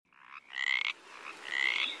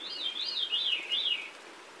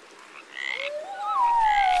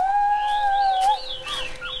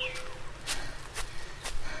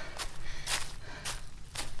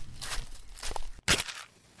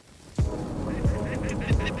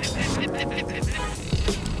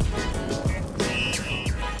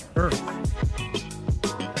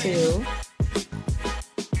to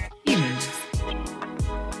Humans.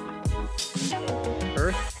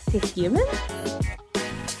 Earth to Humans?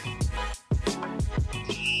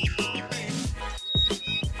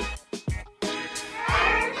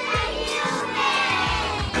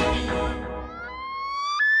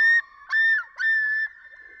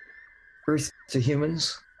 Earth to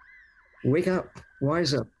Humans. Wake up,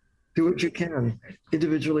 wise up, do what you can,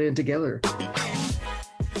 individually and together.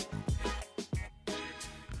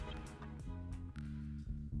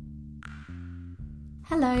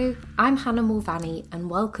 Hello, I'm Hannah Mulvaney and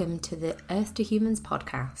welcome to the Earth to Humans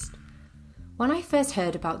podcast. When I first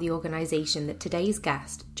heard about the organisation that today's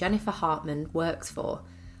guest, Jennifer Hartman, works for,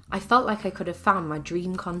 I felt like I could have found my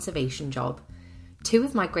dream conservation job. Two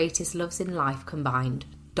of my greatest loves in life combined,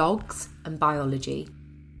 dogs and biology.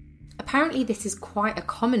 Apparently this is quite a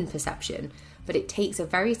common perception, but it takes a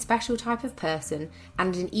very special type of person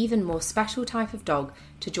and an even more special type of dog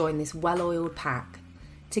to join this well-oiled pack.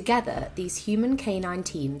 Together, these human canine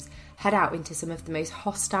teams head out into some of the most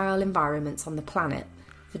hostile environments on the planet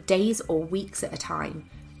for days or weeks at a time,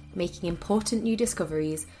 making important new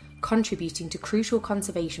discoveries, contributing to crucial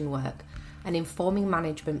conservation work, and informing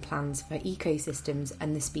management plans for ecosystems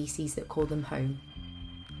and the species that call them home.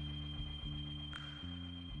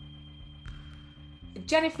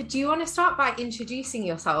 Jennifer, do you want to start by introducing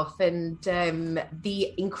yourself and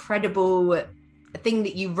the incredible thing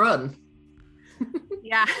that you run?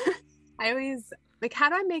 Yeah, I always, how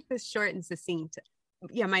do I make this short and succinct?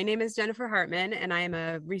 Yeah, my name is Jennifer Hartman, and I am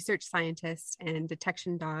a research scientist and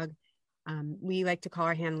detection dog. We like to call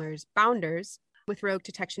our handlers bounders with Rogue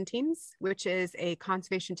Detection Teams, which is a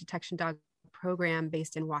conservation detection dog program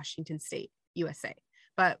based in Washington State, USA.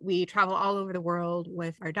 But we travel all over the world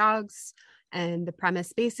with our dogs. And the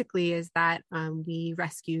premise basically is that we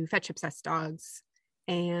rescue fetch-obsessed dogs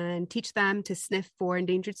and teach them to sniff for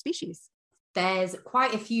endangered species. There's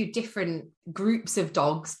quite a few different groups of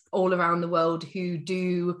dogs all around the world who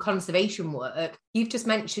do conservation work. You've just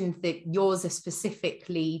mentioned that yours are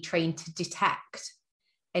specifically trained to detect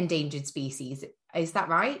endangered species. Is that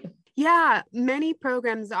right? Yeah, many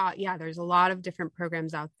programs are. Yeah, there's a lot of different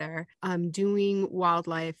programs out there doing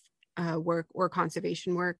wildlife work or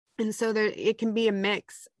conservation work. And so it can be a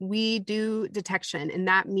mix. We do detection, and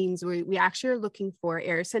that means we actually are looking for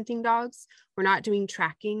air scenting dogs. We're not doing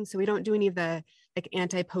tracking. So we don't do any of the like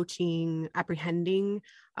anti-poaching apprehending.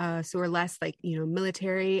 So we're less like,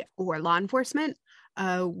 military or law enforcement.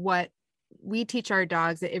 What we teach our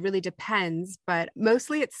dogs, it really depends, but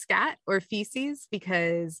mostly it's scat or feces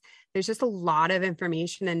because there's just a lot of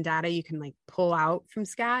information and data you can like pull out from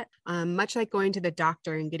scat, much like going to the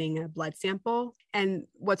doctor and getting a blood sample. And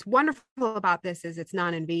what's wonderful about this is it's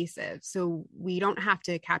non-invasive. So we don't have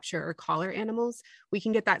to capture or collar animals. We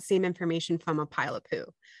can get that same information from a pile of poo,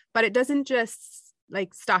 but it doesn't just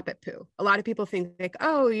like stop at poo. A lot of people think like,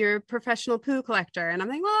 oh, you're a professional poo collector. And I'm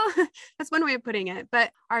like, well, that's one way of putting it.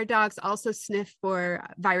 But our dogs also sniff for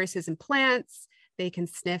viruses in plants. They can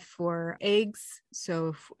sniff for eggs.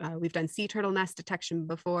 So we've done sea turtle nest detection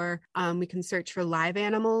before. We can search for live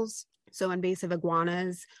animals. So invasive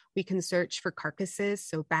iguanas, we can search for carcasses,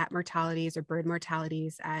 so bat mortalities or bird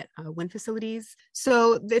mortalities at wind facilities.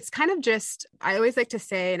 So it's kind of just, I always like to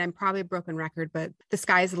say, and I'm probably a broken record, but the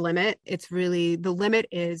sky's the limit. It's really, the limit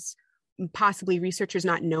is possibly researchers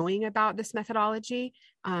not knowing about this methodology,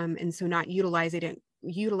 and so not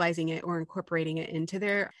utilizing it or incorporating it into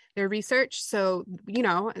their research. So,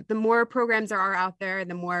 the more programs there are out there,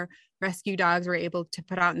 the more rescue dogs we're able to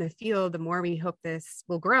put out in the field, the more we hope this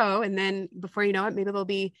will grow. And then before you know it, maybe there'll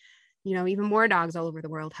be, even more dogs all over the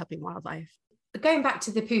world helping wildlife. Going back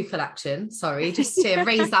to the poo collection, sorry, just to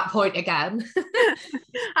raise that point again.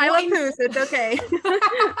 I love poo, so it's okay.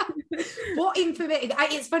 What information?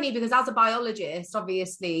 It's funny because as a biologist,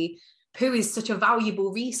 obviously, poo is such a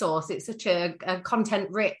valuable resource. It's such a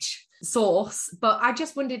content-rich source. But I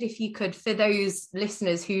just wondered if you could, for those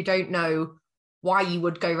listeners who don't know why you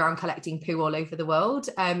would go around collecting poo all over the world,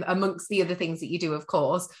 amongst the other things that you do, of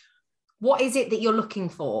course, what is it that you're looking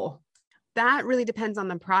for? That really depends on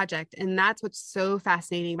the project. And that's what's so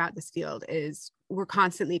fascinating about this field is we're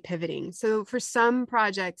constantly pivoting. So for some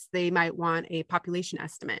projects, they might want a population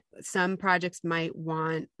estimate. Some projects might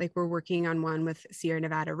want, like we're working on one with Sierra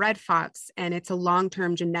Nevada red fox, and it's a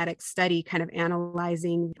long-term genetic study kind of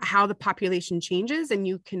analyzing how the population changes, and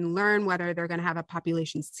you can learn whether they're going to have a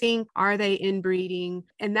population sink, are they inbreeding,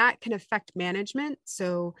 and that can affect management.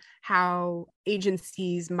 So how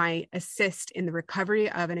agencies might assist in the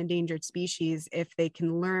recovery of an endangered species if they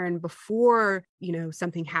can learn before,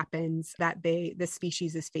 something happens that they the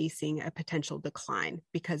species is facing a potential decline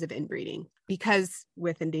because of inbreeding. Because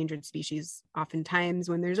with endangered species, oftentimes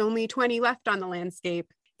when there's only 20 left on the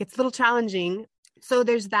landscape, it's a little challenging. So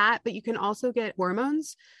there's that, but you can also get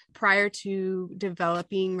hormones. Prior to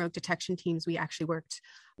developing rogue detection teams, we actually worked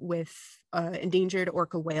with endangered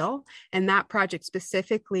orca whale. And that project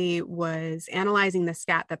specifically was analyzing the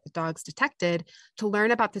scat that the dogs detected to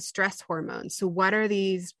learn about the stress hormones. So what are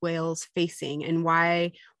these whales facing and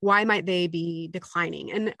why might they be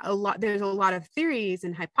declining? And there's a lot of theories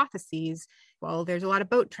and hypotheses. Well, there's a lot of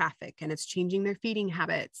boat traffic and it's changing their feeding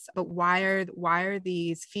habits. But why are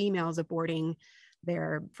these females aborting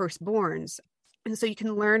their firstborns? And so you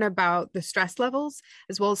can learn about the stress levels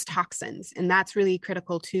as well as toxins. And that's really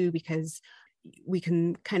critical too, because we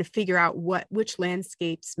can kind of figure out which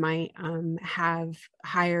landscapes might have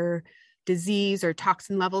higher disease or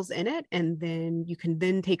toxin levels in it. And then you can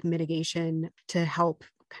then take mitigation to help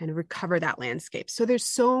kind of recover that landscape. So there's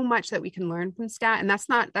so much that we can learn from scat, and that's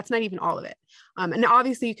not even all of it. And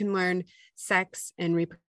obviously you can learn sex and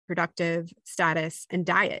reproductive status and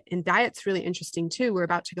diet. And diet's really interesting too. We're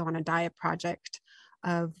about to go on a diet project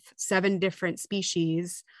of 7 different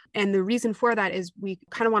species. And the reason for that is we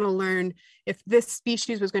kind of want to learn if this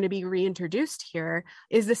species was going to be reintroduced here,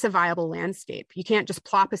 is this a viable landscape? You can't just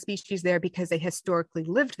plop a species there because they historically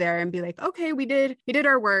lived there and be like, okay, we did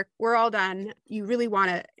our work, we're all done. You really want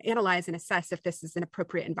to analyze and assess if this is an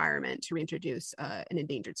appropriate environment to reintroduce an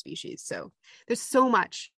endangered species. So there's so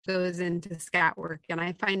much goes into scat work, and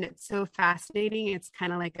I find it so fascinating. It's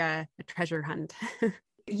kind of like a treasure hunt.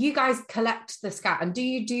 You guys collect the scat, and do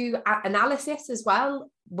you do analysis as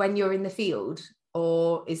well when you're in the field,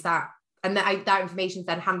 or is that information is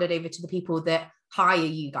then handed over to the people that hire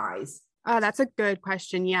you guys? Oh, that's a good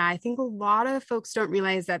question. Yeah, I think a lot of folks don't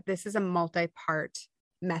realize that this is a multi-part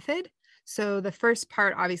method. So the first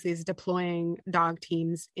part obviously is deploying dog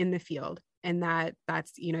teams in the field, and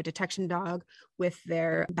that's detection dog with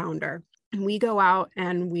their bounder. And we go out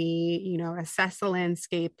and we assess the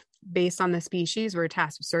landscape based on the species we're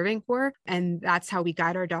tasked with serving for. And that's how we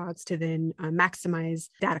guide our dogs to then maximize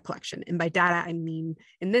data collection. And by data, I mean,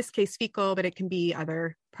 in this case, fecal, but it can be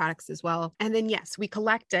other products as well. And then, yes, we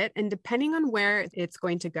collect it. And depending on where it's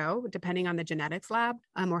going to go, depending on the genetics lab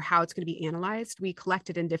or how it's going to be analyzed, we collect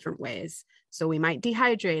it in different ways. So we might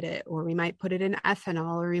dehydrate it, or we might put it in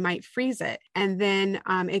ethanol, or we might freeze it. And then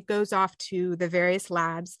it goes off to the various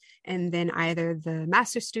labs. And then either the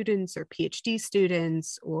master students or PhD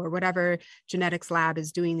students or whatever genetics lab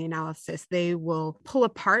is doing the analysis, they will pull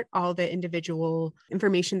apart all the individual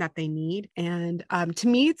information that they need. And to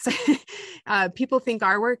me, it's people think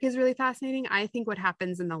our work is really fascinating. I think what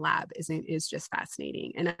happens in the lab is just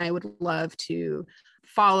fascinating. And I would love to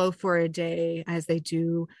follow for a day as they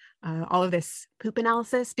do all of this poop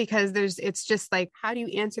analysis, because it's just like, how do you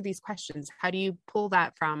answer these questions? How do you pull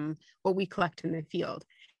that from what we collect in the field?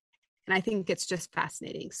 And I think it's just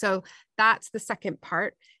fascinating. So that's the second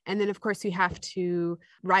part. And then, of course, we have to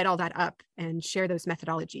write all that up and share those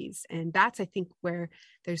methodologies. And that's, I think, where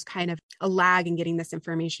there's kind of a lag in getting this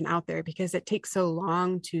information out there, because it takes so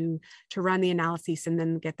long to run the analyses and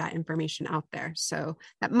then get that information out there. So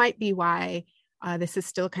that might be why this is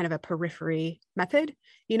still kind of a periphery method.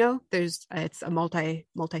 It's a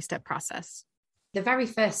multi-step process. The very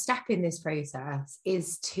first step in this process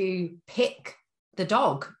is to pick the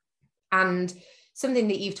dog. And something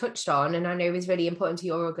that you've touched on, and I know is really important to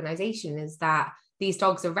your organization, is that these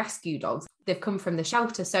dogs are rescue dogs. They've come from the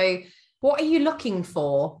shelter. So what are you looking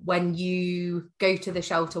for when you go to the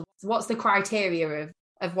shelter? What's the criteria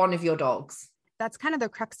of one of your dogs? That's kind of the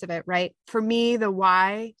crux of it, right? For me, the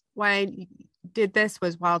why I did this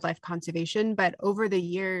was wildlife conservation. But over the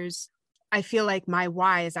years, I feel like my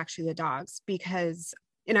why is actually the dogs, because,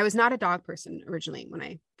 and I was not a dog person originally when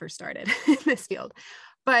I first started in this field.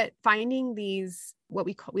 But finding these,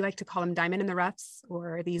 we like to call them diamond in the roughs,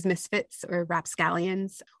 or these misfits or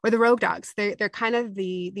rapscallions, or the rogue dogs. They're kind of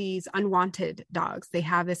these unwanted dogs. They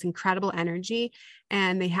have this incredible energy,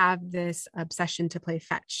 and they have this obsession to play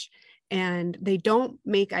fetch. And they don't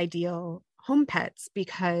make ideal home pets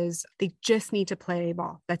because they just need to play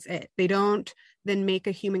ball. That's it. They don't then make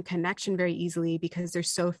a human connection very easily because they're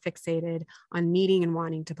so fixated on needing and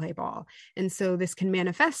wanting to play ball. And so this can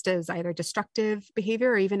manifest as either destructive behavior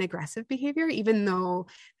or even aggressive behavior, even though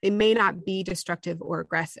they may not be destructive or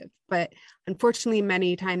aggressive. But unfortunately,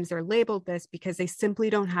 many times they're labeled this because they simply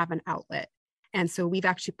don't have an outlet. And so we've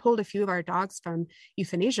actually pulled a few of our dogs from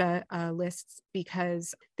euthanasia lists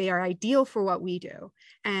because they are ideal for what we do.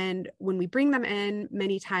 And when we bring them in,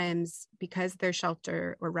 many times, because they're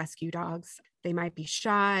shelter or rescue dogs, they might be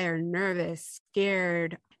shy or nervous,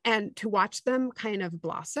 scared. And to watch them kind of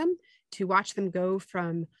blossom, to watch them go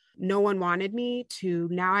from no one wanted me to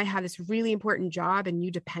now I have this really important job and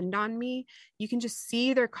you depend on me. You can just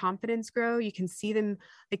see their confidence grow. You can see them,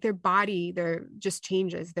 like their body, they're just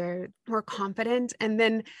changes. They're more confident. And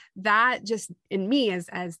then that just in me as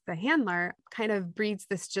the handler kind of breeds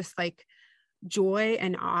this just like joy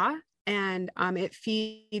and awe. And it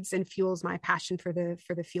feeds and fuels my passion for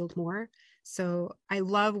the field more. So I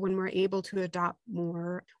love when we're able to adopt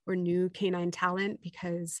more or new canine talent,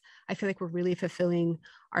 because I feel like we're really fulfilling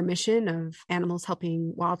our mission of animals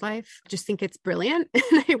helping wildlife. Just think it's brilliant.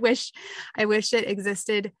 And I wish it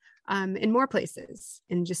existed in more places.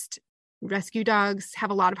 And just rescue dogs have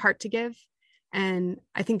a lot of heart to give. And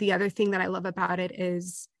I think the other thing that I love about it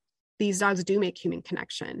is these dogs do make human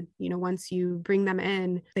connection. Once you bring them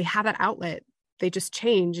in, they have that outlet. They just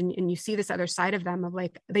change. And you see this other side of them of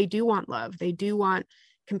like, they do want love. They do want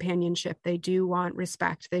companionship. They do want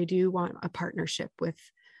respect. They do want a partnership with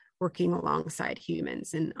working alongside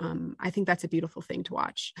humans. And I think that's a beautiful thing to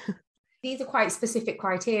watch. These are quite specific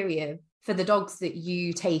criteria for the dogs that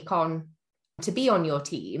you take on to be on your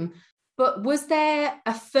team. But was there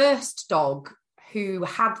a first dog who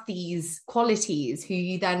had these qualities who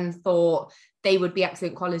you then thought they would be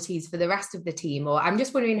excellent qualities for the rest of the team? Or I'm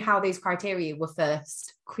just wondering how those criteria were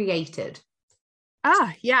first created.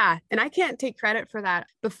 Yeah. And I can't take credit for that.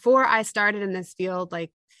 Before I started in this field,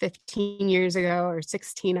 like 15 years ago or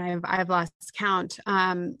 16, I've lost count.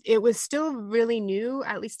 It was still really new,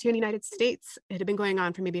 at least here in the United States. It had been going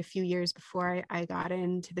on for maybe a few years before I got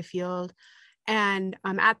into the field. And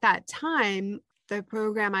at that time, the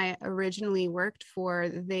program I originally worked for,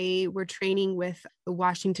 they were training with the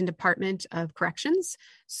Washington Department of Corrections.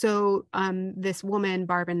 So this woman,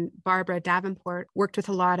 Barbara Davenport, worked with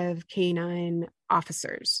a lot of canine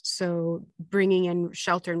officers. So bringing in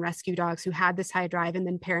shelter and rescue dogs who had this high drive and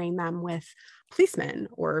then pairing them with policemen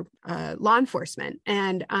or law enforcement.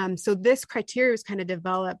 And so this criteria was kind of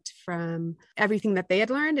developed from everything that they had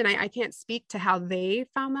learned. And I can't speak to how they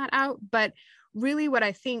found that out, but really what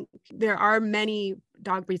I think, there are many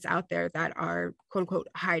dog breeds out there that are quote unquote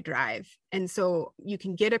high drive. And so you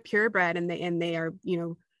can get a purebred and they are,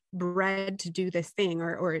 bred to do this thing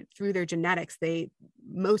or through their genetics, they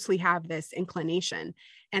mostly have this inclination.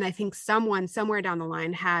 And I think someone somewhere down the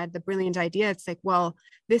line had the brilliant idea. It's like, well,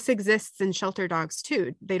 this exists in shelter dogs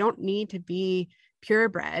too. They don't need to be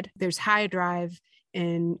purebred. There's high drive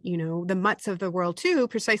in, the mutts of the world too,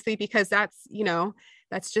 precisely because that's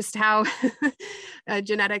just how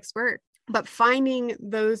genetics work. But finding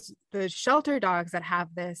the shelter dogs that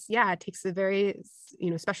have this, it takes a very,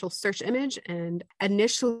 special search image. And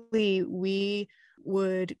initially we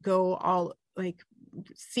would go all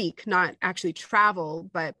seek, not actually travel,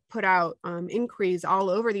 but put out inquiries all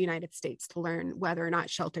over the United States to learn whether or not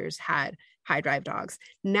shelters had high drive dogs.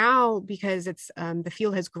 Now, because it's the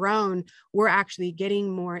field has grown, we're actually getting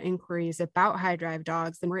more inquiries about high drive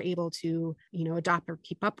dogs than we're able to, adopt or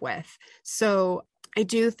keep up with. So I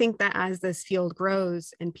do think that as this field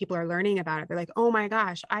grows and people are learning about it, they're like, oh my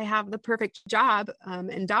gosh, I have the perfect job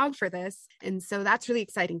and dog for this. And so that's really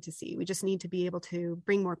exciting to see. We just need to be able to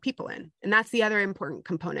bring more people in. And that's the other important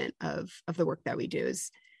component of the work that we do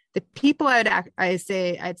is the people I'd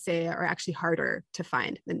say are actually harder to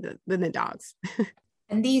find than the dogs.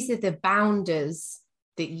 And these are the bounders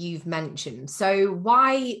that you've mentioned. So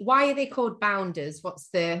why are they called bounders? What's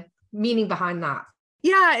the meaning behind that?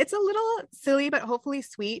 Yeah, it's a little silly, but hopefully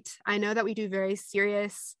sweet. I know that we do very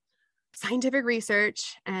serious scientific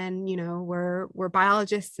research and, we're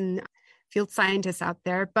biologists and field scientists out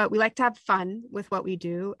there, but we like to have fun with what we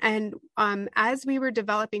do. And as we were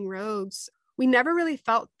developing rogues, we never really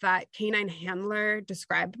felt that canine handler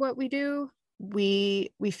described what we do.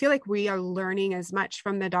 We feel like we are learning as much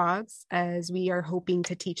from the dogs as we are hoping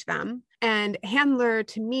to teach them. And handler,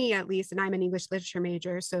 to me at least, and I'm an English literature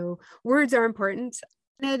major, so words are important.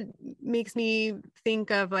 It makes me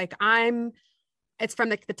think of it's from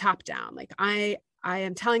the top down. Like I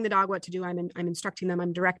am telling the dog what to do. I'm instructing them,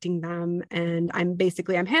 I'm directing them, and I'm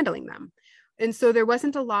handling them. And so there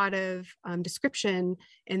wasn't a lot of description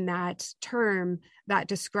in that term that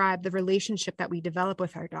described the relationship that we develop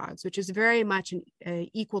with our dogs, which is very much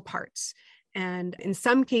equal parts. And in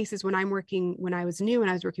some cases, when I was new and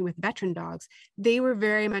I was working with veteran dogs, they were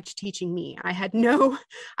very much teaching me.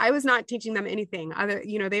 I was not teaching them anything other,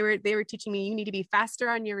 they were teaching me, you need to be faster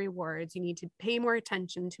on your rewards. You need to pay more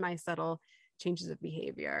attention to my subtle changes of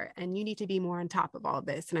behavior. And you need to be more on top of all of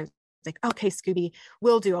this. And I was like, okay, Scooby,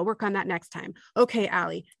 will do. I'll work on that next time. Okay,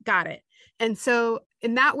 Allie, got it. And so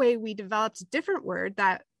in that way, we developed a different word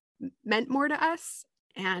that meant more to us.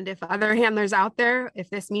 And if other handlers out there, if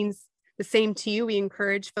this means the same to you, we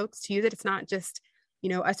encourage folks to use it. It's not just,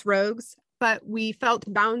 us rogues, but we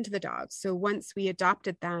felt bound to the dogs. So once we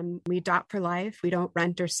adopted them, we adopt for life. We don't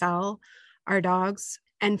rent or sell our dogs.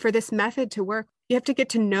 And for this method to work, you have to get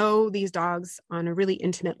to know these dogs on a really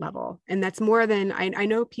intimate level. And that's more than, I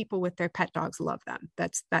know people with their pet dogs love them.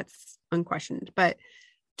 That's unquestioned. But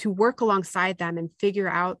to work alongside them and figure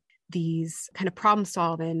out these kind of problem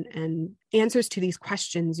solving and answers to these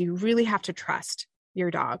questions, you really have to trust your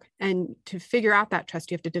dog. And to figure out that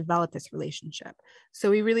trust, you have to develop this relationship. So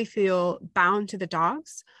we really feel bound to the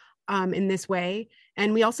dogs in this way.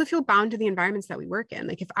 And we also feel bound to the environments that we work in.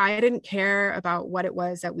 Like if I didn't care about what it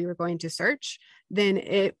was that we were going to search, then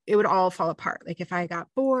it would all fall apart. Like if I got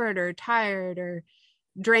bored or tired or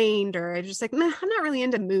drained, or I just like, nah, I'm not really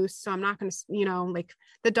into moose, so I'm not going to, like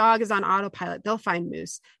the dog is on autopilot, they'll find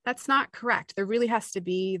moose. That's not correct. There really has to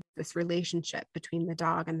be this relationship between the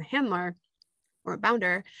dog and the handler or a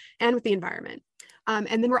bounder and with the environment. And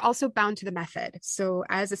then we're also bound to the method. So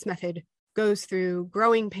as this method goes through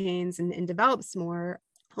growing pains and develops more,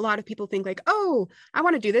 a lot of people think like, oh, I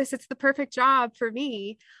want to do this. It's the perfect job for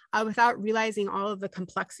me, without realizing all of the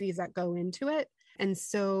complexities that go into it. And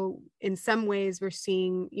so in some ways we're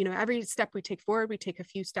seeing, every step we take forward, we take a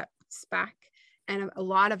few steps back. And a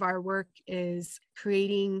lot of our work is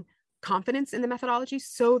creating confidence in the methodology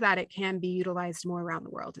so that it can be utilized more around the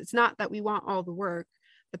world. It's not that we want all the work,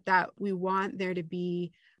 but that we want there to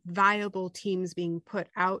be viable teams being put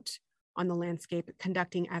out on the landscape,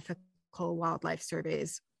 conducting ethical wildlife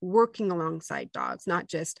surveys, working alongside dogs, not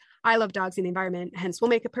just, I love dogs in the environment, hence we'll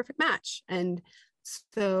make a perfect match. And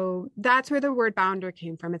so that's where the word bounder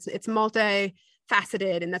came from. It's multifaceted,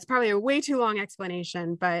 and that's probably a way too long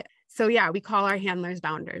explanation. But so yeah, we call our handlers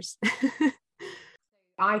bounders.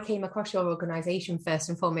 I came across your organization first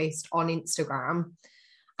and foremost on Instagram,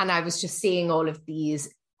 and I was just seeing all of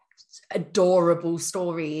these adorable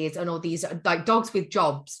stories and all these like dogs with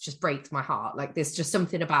jobs just breaks my heart. Like there's just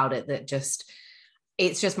something about it that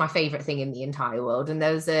it's just my favorite thing in the entire world. And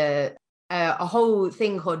there's a whole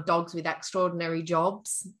thing called Dogs with Extraordinary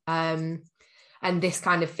Jobs, and this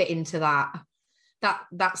kind of fit into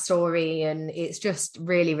that story, and it's just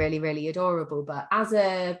really, really, really adorable. But as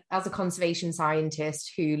a conservation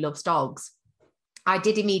scientist who loves dogs, I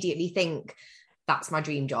did immediately think that's my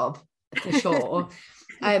dream job for sure.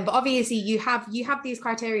 But obviously you have these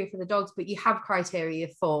criteria for the dogs, but you have criteria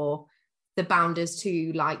for the bounders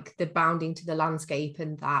too, like the bounding to the landscape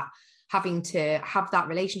and that having to have that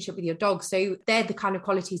relationship with your dog. So they're the kind of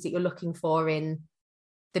qualities that you're looking for in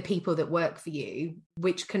the people that work for you,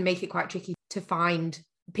 which can make it quite tricky to find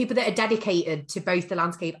people that are dedicated to both the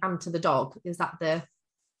landscape and to the dog. Is that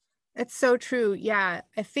It's so true. Yeah.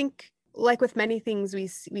 I think like with many things, we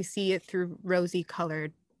see it through rosy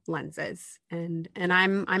colored lenses, and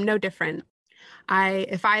I'm no different.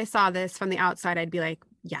 If I saw this from the outside, I'd be like,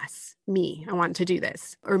 yes, me, I want to do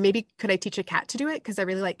this. Or maybe could I teach a cat to do it? Because I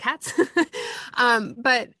really like cats.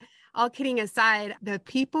 But all kidding aside, the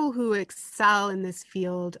people who excel in this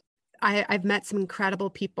field, I've met some incredible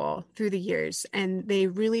people through the years, and they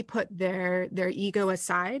really put their ego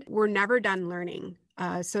aside. We're never done learning.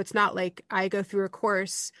 So it's not like I go through a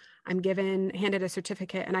course, I'm handed a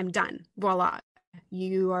certificate, and I'm done. Voila,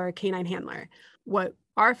 you are a canine handler. What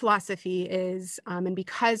our philosophy is, and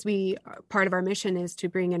because part of our mission is to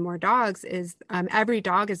bring in more dogs, is every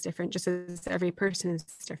dog is different, just as every person is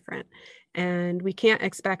different. And we can't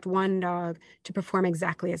expect one dog to perform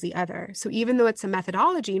exactly as the other. So even though it's a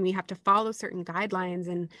methodology and we have to follow certain guidelines,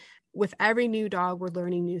 and with every new dog, we're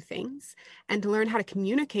learning new things. And to learn how to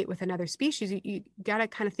communicate with another species, you got to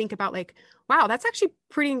kind of think about like, wow, that's actually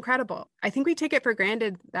pretty incredible. I think we take it for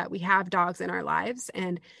granted that we have dogs in our lives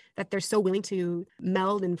and that they're so willing to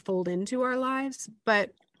meld and fold into our lives.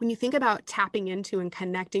 But when you think about tapping into and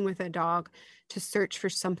connecting with a dog to search for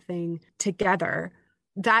something together,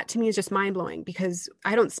 that to me is just mind blowing, because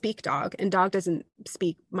I don't speak dog and dog doesn't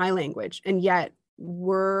speak my language. And yet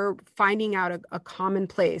we're finding out a common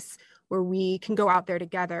place where we can go out there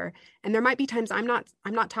together. And there might be times I'm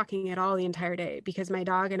not talking at all the entire day, because my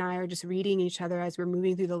dog and I are just reading each other as we're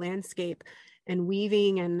moving through the landscape and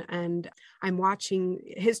weaving, and I'm watching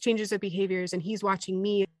his changes of behaviors and he's watching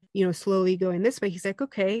me, slowly going this way. He's like,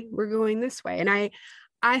 okay, we're going this way. And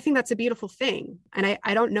I think that's a beautiful thing. And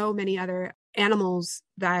I don't know many other animals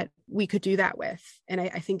that we could do that with. And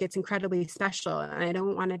I think it's incredibly special, and I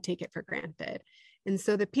don't want to take it for granted. And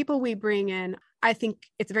so the people we bring in, I think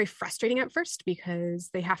it's very frustrating at first because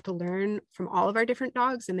they have to learn from all of our different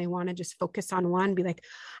dogs and they want to just focus on one, be like,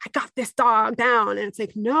 I got this dog down. And it's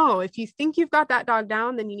like, no, if you think you've got that dog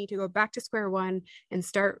down, then you need to go back to square one and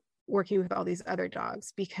start working with all these other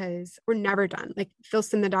dogs, because we're never done. Like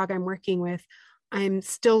Filson, the dog I'm working with, I'm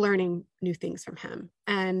still learning new things from him.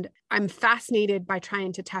 And I'm fascinated by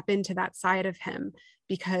trying to tap into that side of him,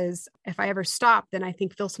 because if I ever stop, then I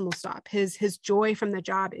think Filson will stop. His joy from the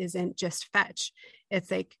job isn't just fetch.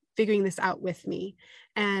 It's like figuring this out with me.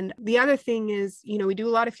 And the other thing is, we do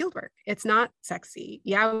a lot of field work. It's not sexy.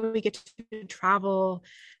 Yeah, we get to travel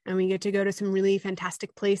and we get to go to some really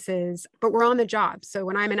fantastic places, but we're on the job. So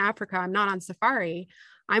when I'm in Africa, I'm not on safari.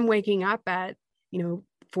 I'm waking up at,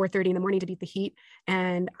 4:30 in the morning to beat the heat.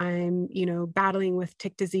 And I'm, battling with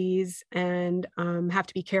tick disease and have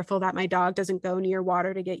to be careful that my dog doesn't go near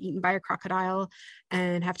water to get eaten by a crocodile,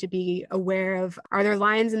 and have to be aware of, are there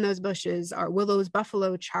lions in those bushes? Or will those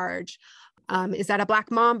buffalo charge? Is that a black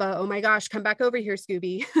mamba? Oh my gosh, come back over here,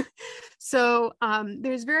 Scooby. So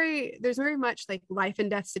there's very much like life and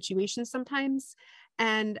death situations sometimes.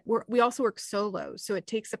 And we also work solo. So it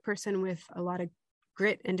takes a person with a lot of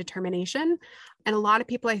grit and determination. And a lot of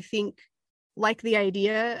people, I think, like the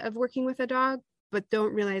idea of working with a dog, but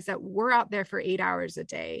don't realize that we're out there for 8 hours a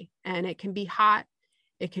day, and it can be hot,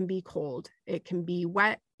 it can be cold, it can be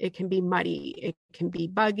wet, it can be muddy, it can be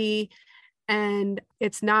buggy. And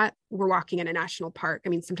it's not, we're walking in a national park. I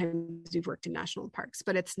mean, sometimes we've worked in national parks,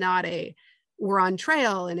 but it's not we're on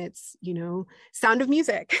trail and it's, Sound of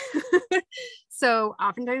Music. So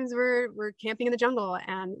oftentimes we're camping in the jungle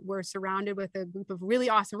and we're surrounded with a group of really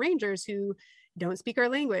awesome rangers who don't speak our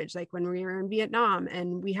language, like when we were in Vietnam,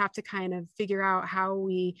 and we have to kind of figure out how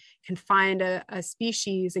we can find a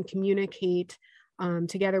species and communicate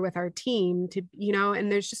together with our team to,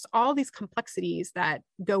 and there's just all these complexities that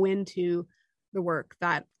go into the work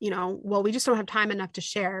that, we just don't have time enough to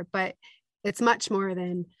share, but it's much more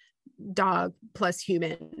than dog plus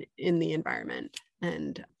human in the environment.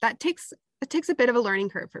 And that takes a bit of a learning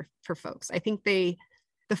curve for folks. I think the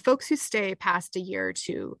folks who stay past a year or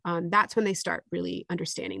two, that's when they start really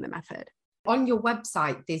understanding the method. On your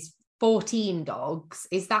website, there's 14 dogs.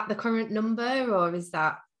 Is that the current number, or is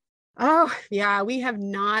that? Oh, yeah, we have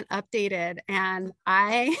not updated. And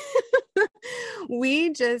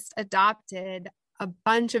we just adopted a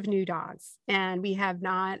bunch of new dogs and we have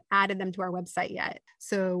not added them to our website yet.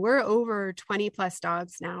 So we're over 20 plus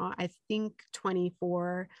dogs now. I think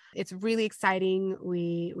 24. It's really exciting.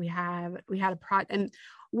 We had a and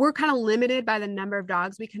we're kind of limited by the number of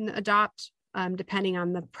dogs we can adopt depending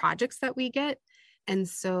on the projects that we get. And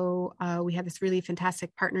so we have this really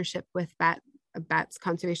fantastic partnership with Bats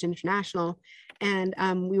Conservation International. And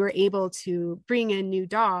we were able to bring in new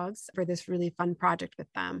dogs for this really fun project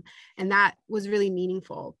with them. And that was really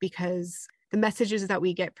meaningful because the messages that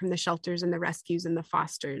we get from the shelters and the rescues and the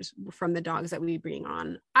fosters from the dogs that we bring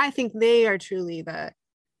on, I think they are truly the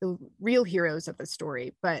real heroes of the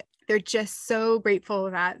story. But they're just so grateful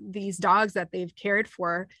that these dogs that they've cared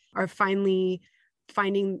for are finally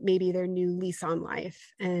finding maybe their new lease on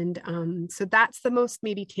life. And so that's the most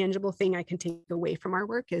maybe tangible thing I can take away from our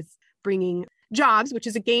work, is bringing jobs, which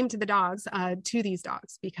is a game to the dogs, to these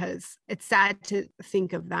dogs, because it's sad to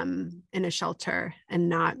think of them in a shelter and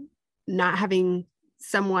not having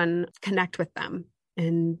someone connect with them.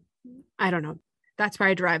 And I don't know, that's where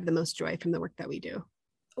I derive the most joy from the work that we do.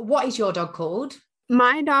 What is your dog called?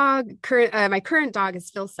 My current dog is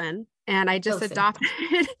Filson. And I just adopted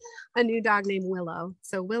a new dog named Willow.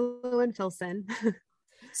 So Willow and Filson.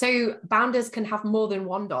 So bounders can have more than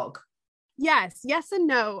one dog? Yes and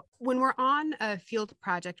no. When we're on a field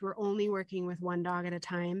project, we're only working with one dog at a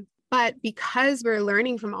time. But because we're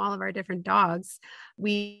learning from all of our different dogs,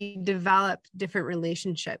 we develop different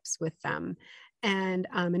relationships with them. And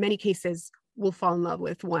in many cases, we'll fall in love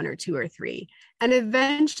with one or two or three. And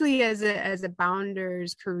eventually, as a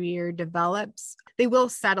bounder's career develops, they will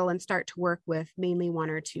settle and start to work with mainly one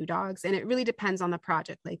or two dogs. And it really depends on the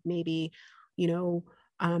project. Like maybe,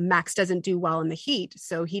 Max doesn't do well in the heat,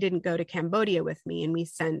 so he didn't go to Cambodia with me, and we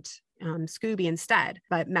sent Scooby instead.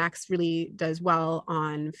 But Max really does well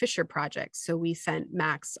on fisher projects, so we sent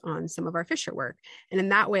Max on some of our fisher work. And in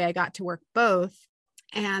that way, I got to work both.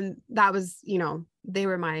 And that was, they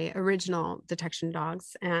were my original detection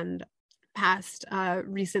dogs and passed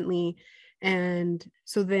recently. And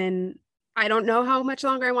so then I don't know how much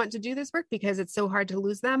longer I want to do this work because it's so hard to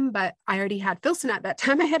lose them. But I already had Filson at that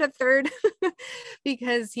time. I had a third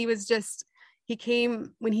because he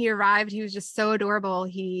came when he arrived. He was just so adorable.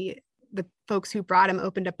 The folks who brought him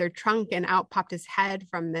opened up their trunk and out popped his head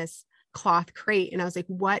from this cloth crate. And I was like,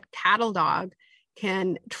 what cattle dog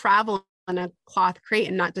can travel in a cloth crate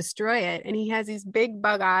and not destroy it? And he has these big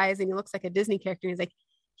bug eyes and he looks like a Disney character. And he's like,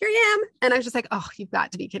 here I am. And I was just like, oh, you've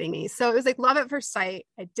got to be kidding me. So it was like love at first sight.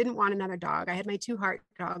 I didn't want another dog. I had my 2 heart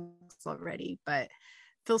dogs already, but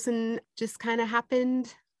Filson just kind of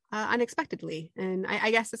happened unexpectedly. And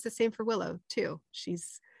I guess it's the same for Willow too.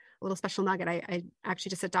 She's a little special nugget. I actually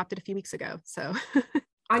just adopted a few weeks ago. So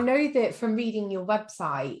I know that from reading your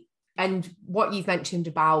website and what you've mentioned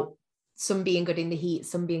about some being good in the heat,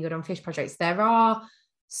 some being good on fish projects, there are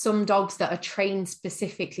some dogs that are trained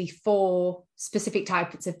specifically for specific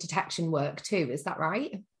types of detection work too. Is that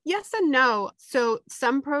right? Yes and no. So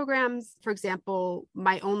some programs, for example,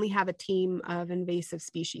 might only have a team of invasive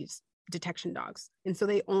species detection dogs. And so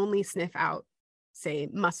they only sniff out, say,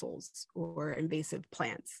 mussels or invasive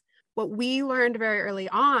plants. What we learned very early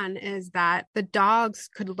on is that the dogs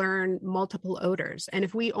could learn multiple odors. And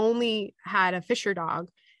if we only had a fisher dog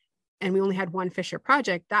and we only had one fisher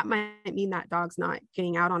project, that might mean that dog's not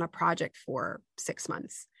getting out on a project for 6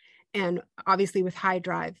 months. And obviously with high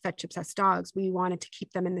drive, fetch obsessed dogs, we wanted to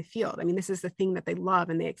keep them in the field. I mean, this is the thing that they love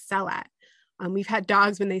and they excel at. We've had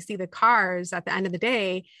dogs when they see the cars at the end of the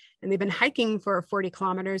day and they've been hiking for 40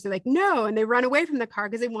 kilometers, they're like, no, and they run away from the car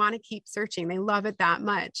because they want to keep searching. They love it that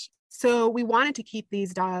much. So we wanted to keep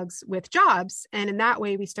these dogs with jobs. And in that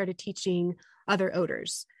way, we started teaching other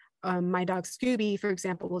odors. My dog Scooby, for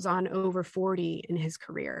example, was on over 40 in his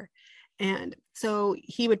career. And so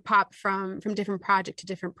he would pop from different project to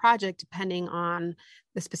different project, depending on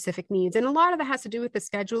the specific needs. And a lot of that has to do with the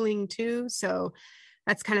scheduling too. So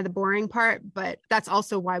that's kind of the boring part, but that's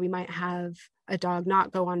also why we might have a dog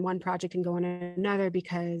not go on one project and go on another,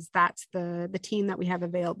 because that's the team that we have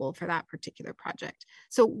available for that particular project.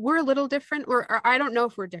 So we're a little different, or I don't know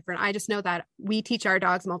if we're different. I just know that we teach our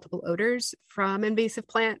dogs multiple odors, from invasive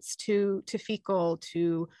plants to fecal,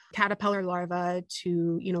 to caterpillar larvae,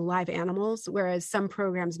 to, live animals, whereas some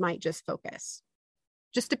programs might just focus,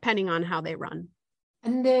 just depending on how they run.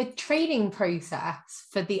 And the training process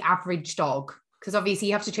for the average dog, because obviously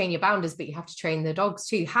you have to train your bounders, but you have to train the dogs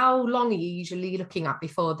too. How long are you usually looking at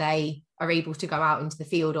before they are able to go out into the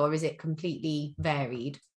field, or is it completely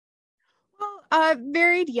varied? Well,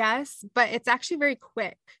 varied, yes, but it's actually very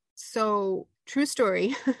quick. So true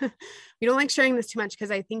story. We don't like sharing this too much because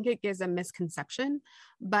I think it gives a misconception,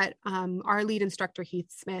 but our lead instructor, Heath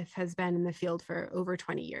Smith, has been in the field for over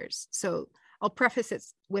 20 years. So I'll preface it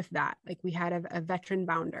with that. Like, we had a veteran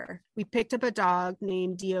bounder. We picked up a dog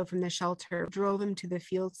named Dio from the shelter, drove him to the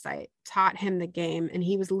field site, taught him the game, and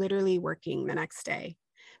he was literally working the next day.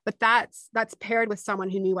 But that's paired with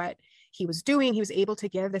someone who knew what he was doing. He was able to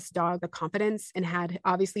give this dog the confidence and had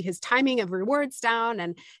obviously his timing of rewards down.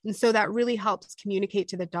 And so that really helps communicate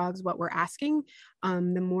to the dogs what we're asking.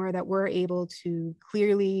 The more that we're able to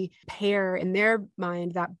clearly pair in their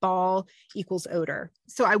mind that ball equals odor.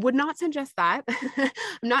 So I would not suggest that. I'm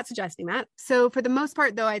not suggesting that. So for the most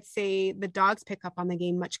part, though, I'd say the dogs pick up on the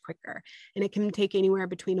game much quicker. And it can take anywhere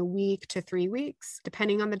between a week to 3 weeks,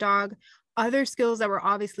 depending on the dog. Other skills that we're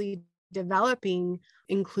obviously developing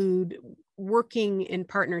include working in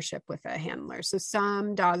partnership with a handler. So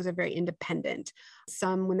some dogs are very independent.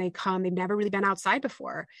 Some, when they come, they've never really been outside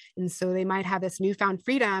before. And so they might have this newfound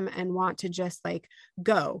freedom and want to just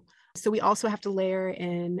go. So we also have to layer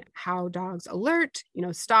in how dogs alert,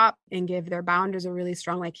 stop and give their bounders a really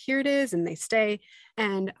strong, here it is, and they stay.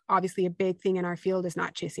 And obviously a big thing in our field is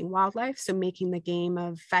not chasing wildlife. So making the game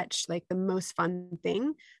of fetch the most fun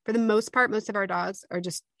thing. For the most part, most of our dogs are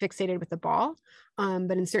just fixated with the ball.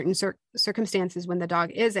 But in certain circumstances, when the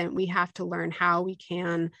dog isn't, we have to learn how we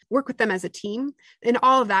can work with them as a team. And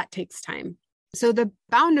all of that takes time. So the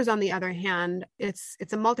bounders, on the other hand, it's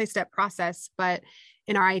a multi-step process, but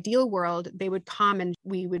in our ideal world, they would come and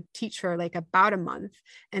we would teach for about a month.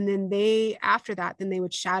 And then after that, they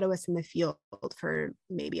would shadow us in the field for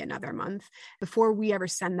maybe another month before we ever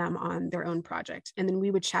send them on their own project. And then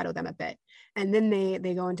we would shadow them a bit. And then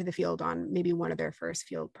they go into the field on maybe one of their first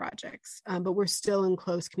field projects. But we're still in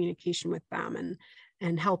close communication with them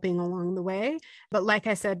and helping along the way. But like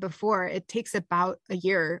I said before, it takes about a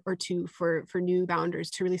year or two for new bounders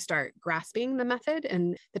to really start grasping the method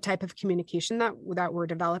and the type of communication that we're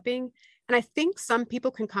developing. And I think some people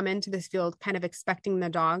can come into this field kind of expecting the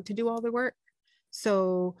dog to do all the work.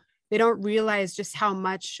 So they don't realize just how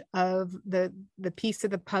much of the piece of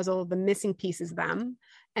the puzzle, the missing piece, is them,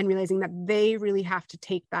 and realizing that they really have to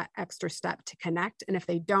take that extra step to connect. And if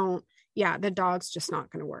they don't, the dog's just not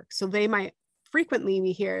going to work. So they might frequently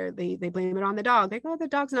we hear they blame it on the dog. Like, oh, the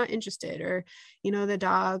dog's not interested, or, the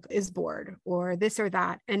dog is bored, or this or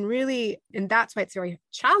that. And really, and that's why it's very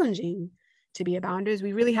challenging to be a bounder, is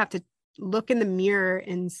we really have to look in the mirror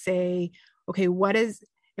and say, okay,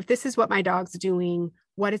 if this is what my dog's doing,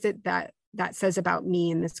 what is it that says about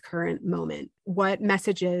me in this current moment? What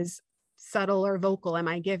messages, subtle or vocal, am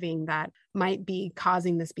I giving that might be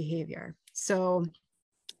causing this behavior? So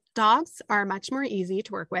dogs are much more easy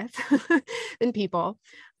to work with than people.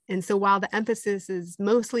 And so while the emphasis is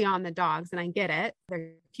mostly on the dogs, and I get it,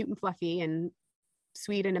 they're cute and fluffy and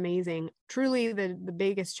sweet and amazing, truly the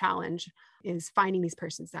biggest challenge is finding these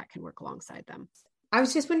persons that can work alongside them. I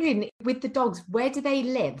was just wondering, with the dogs, where do they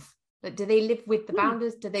live? Like, do they live with the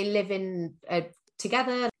bounders? Do they live in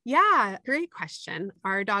together? Yeah, great question.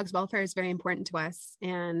 Our dog's welfare is very important to us.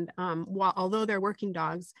 And although they're working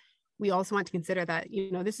dogs, we also want to consider that,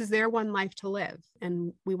 this is their one life to live.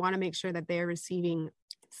 And we want to make sure that they're receiving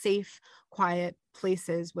safe, quiet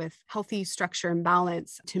places with healthy structure and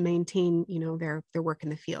balance to maintain, their work in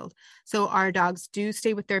the field. So our dogs do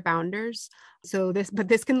stay with their bounders. But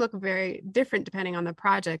this can look very different depending on the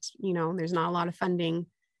project. There's not a lot of funding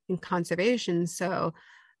in conservation. So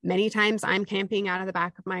many times I'm camping out of the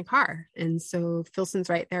back of my car. And so Filson's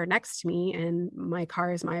right there next to me, and my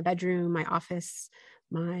car is my bedroom, my office,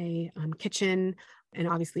 my kitchen, and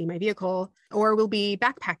obviously my vehicle. Or we'll be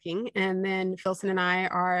backpacking, and then Filson and I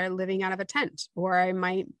are living out of a tent. Or I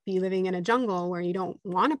might be living in a jungle where you don't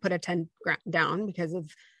want to put a tent down because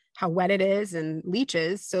of how wet it is and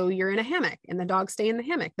leeches. So you're in a hammock, and the dogs stay in the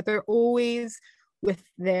hammock, but they're always with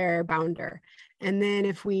their bounder. And then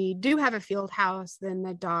if we do have a field house, then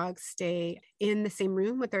the dogs stay in the same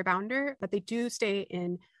room with their bounder, but they do stay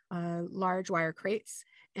in large wire crates.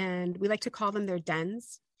 And we like to call them their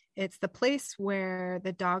dens. It's the place where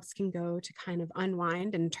the dogs can go to kind of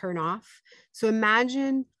unwind and turn off. So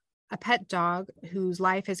imagine a pet dog whose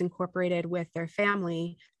life is incorporated with their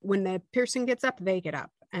family. When the person gets up, they get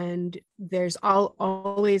up. And there's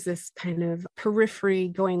always this kind of periphery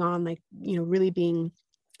going on, like, really being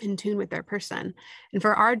in tune with their person. And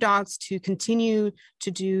for our dogs to continue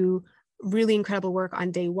to do really incredible work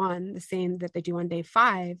on day 1, the same that they do on day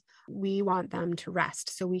 5, we want them to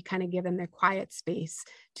rest. So we kind of give them their quiet space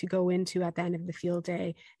to go into at the end of the field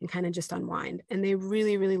day and kind of just unwind. And they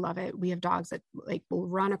really, really love it. We have dogs that will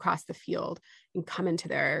run across the field and come into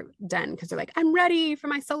their den because they're like, I'm ready for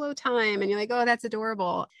my solo time. And you're like, oh, that's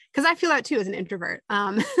adorable. Because I feel that too as an introvert.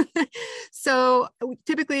 So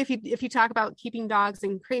typically if you talk about keeping dogs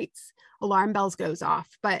in crates, alarm bells goes off,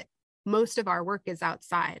 but most of our work is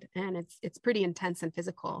outside, and it's pretty intense and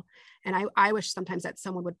physical. And I wish sometimes that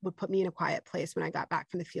someone would put me in a quiet place when I got back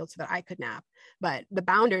from the field so that I could nap. But the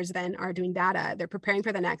bounders then are doing data. They're preparing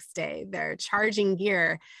for the next day. They're charging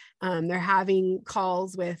gear. They're having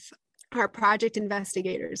calls with our project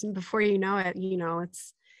investigators. And before you know it,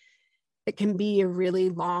 it can be a really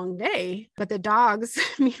long day, but the dogs,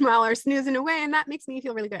 meanwhile, are snoozing away. And that makes me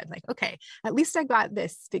feel really good. Like, okay, at least I got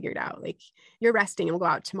this figured out. Like, you're resting and we'll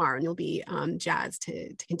go out tomorrow and you'll be jazzed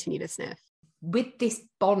to continue to sniff. With this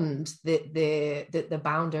bond that the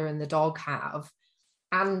bounder and the dog have,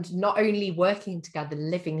 and not only working together,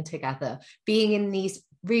 living together, being in these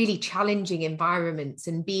really challenging environments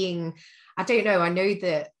and being, I don't know, I know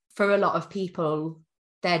that for a lot of people,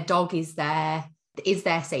 their dog is their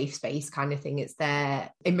safe space kind of thing. It's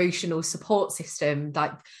their emotional support system.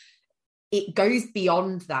 Like, it goes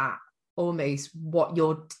beyond that, almost what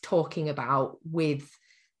you're talking about with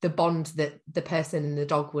the bond that the person and the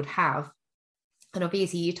dog would have. And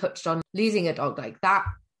obviously you touched on losing a dog. Like, that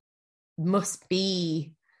must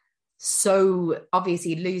be so,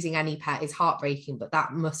 obviously losing any pet is heartbreaking, but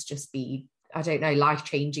that must just be, I don't know,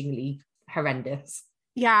 life-changingly horrendous.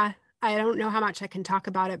 Yeah, I don't know how much I can talk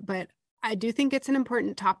about it, but I do think it's an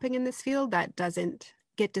important topic in this field that doesn't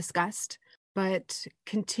get discussed. But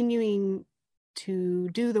continuing to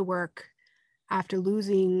do the work after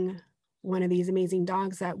losing one of these amazing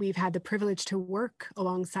dogs that we've had the privilege to work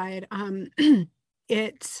alongside, I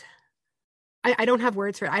don't have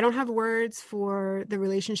words for it. I don't have words for the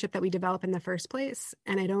relationship that we develop in the first place,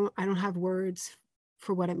 and I don't have words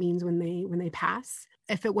for what it means when they pass.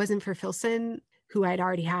 If it wasn't for Filson, who I'd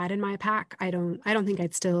already had in my pack, I don't think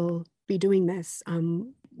I'd still be doing this.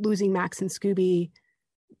 Losing Max and Scooby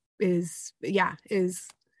is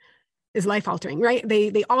life altering, right?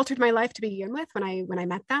 They altered my life to begin with when I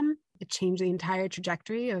met them. It changed the entire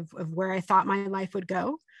trajectory of where I thought my life would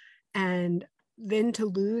go. And then to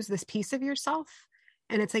lose this piece of yourself,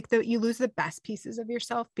 and it's like you lose the best pieces of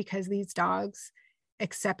yourself, because these dogs,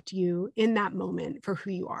 accept you in that moment for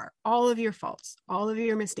who you are, all of your faults, all of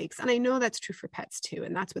your mistakes. And I know that's true for pets too.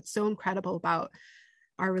 And that's what's so incredible about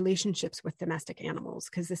our relationships with domestic animals,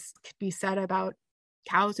 because this could be said about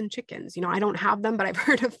cows and chickens. I don't have them, but I've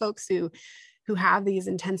heard of folks who have these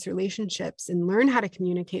intense relationships and learn how to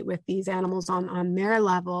communicate with these animals on their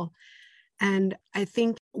level. And I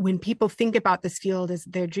think when people think about this field as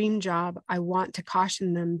their dream job, I want to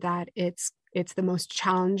caution them that it's the most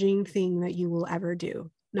challenging thing that you will ever do,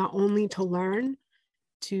 not only to learn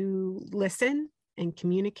to listen and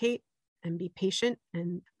communicate and be patient,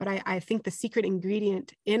 but I think the secret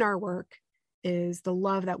ingredient in our work is the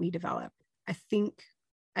love that we develop. I think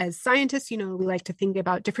as scientists, we like to think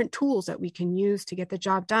about different tools that we can use to get the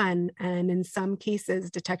job done. And in some cases,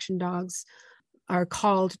 detection dogs are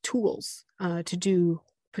called tools to do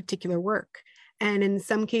particular work. And in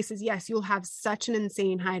some cases, yes, you'll have such an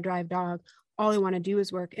insane high drive dog. All they want to do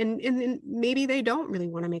is work. And maybe they don't really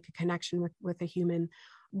want to make a connection with a human.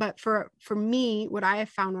 But for me, what I have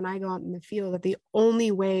found when I go out in the field, that the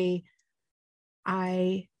only way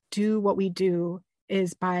I do what we do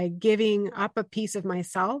is by giving up a piece of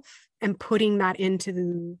myself and putting that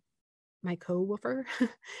into my co-woofer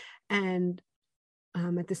and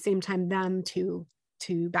at the same time them to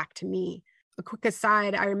back to me. A quick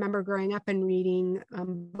aside, I remember growing up and reading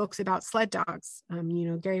books about sled dogs,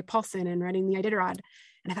 Gary Paulson and Running the Iditarod.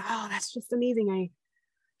 And I thought, oh, that's just amazing. I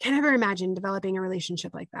can't ever imagine developing a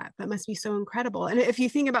relationship like that. That must be so incredible. And if you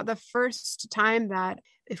think about the first time that,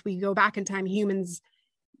 if we go back in time, humans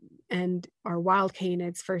and our wild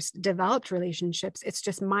canids first developed relationships, it's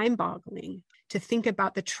just mind-boggling to think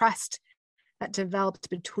about the trust that developed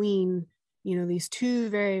between these two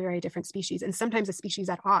very, very different species, and sometimes a species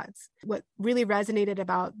at odds. What really resonated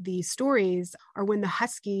about these stories are when the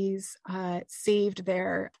huskies saved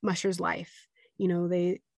their musher's life.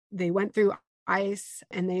 They went through ice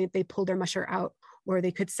and they pulled their musher out, or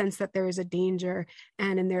they could sense that there was a danger.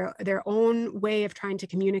 And in their own way of trying to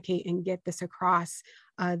communicate and get this across,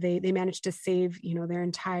 they managed to save, their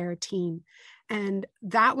entire team. And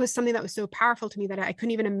that was something that was so powerful to me that I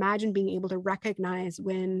couldn't even imagine being able to recognize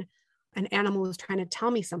when an animal was trying to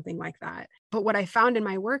tell me something like that. But what I found in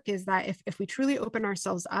my work is that if we truly open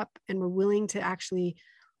ourselves up and we're willing to actually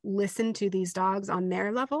listen to these dogs on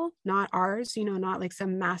their level, not ours, not like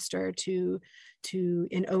some master to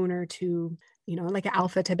an owner to, like an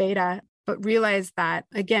alpha to beta, but realize that,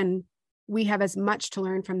 again, we have as much to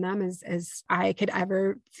learn from them as I could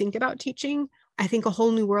ever think about teaching. I think a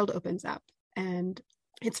whole new world opens up, and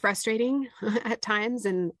it's frustrating at times.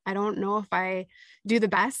 And I don't know if I do the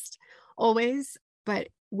best always, but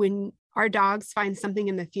when our dogs find something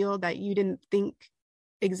in the field that you didn't think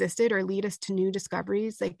existed or lead us to new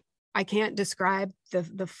discoveries, like I can't describe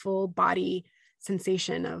the full body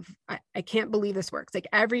sensation of, I can't believe this works. Like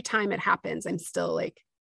every time it happens, I'm still like,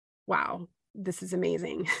 wow, this is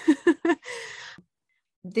amazing.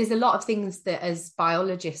 There's a lot of things that as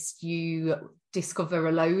biologists you discover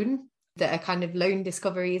alone that are kind of lone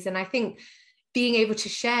discoveries. And I think being able to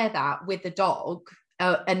share that with the dog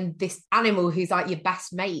and this animal who's like your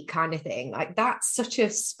best mate kind of thing, like that's such a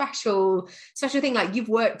special thing. Like you've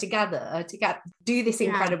worked together to do this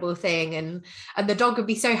incredible thing, and the dog would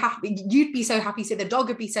be so happy, you'd be so happy, so the dog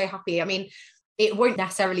would be so happy. I mean, it won't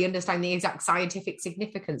necessarily understand the exact scientific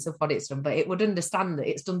significance of what it's done, but it would understand that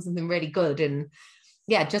it's done something really good. And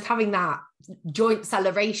yeah, just having that joint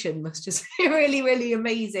celebration must just be really, really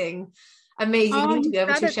amazing to be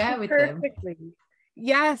able to share with them.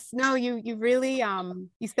 Yes, no, you really,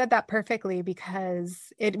 you said that perfectly, because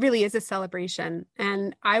it really is a celebration.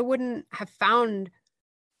 And I wouldn't have found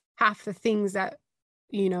half the things that,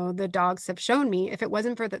 the dogs have shown me if it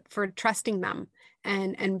wasn't for trusting them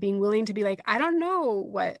and being willing to be like, I don't know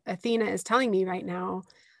what Athena is telling me right now,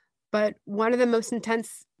 but one of the most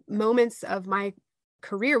intense moments of my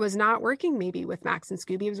career was not working maybe with Max and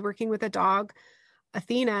Scooby. I was working with a dog,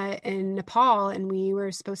 Athena, in Nepal, and we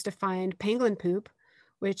were supposed to find pangolin poop,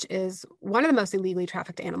 which is one of the most illegally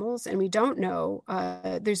trafficked animals. And we don't know,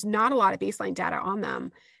 there's not a lot of baseline data on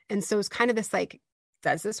them. And so it's kind of this like,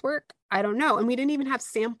 does this work? I don't know. And we didn't even have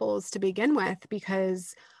samples to begin with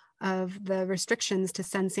because of the restrictions to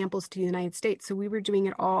send samples to the United States. So we were doing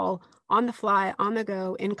it all on the fly, on the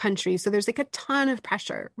go, in country. So there's like a ton of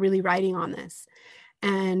pressure really riding on this.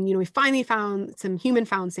 And, we finally found some human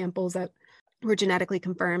found samples that were genetically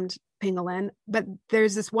confirmed pangolin, but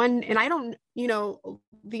there's this one, and I don't,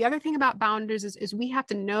 the other thing about bounders is we have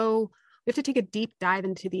to take a deep dive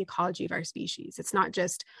into the ecology of our species. It's not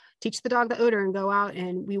just teach the dog the odor and go out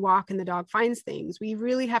and we walk and the dog finds things. We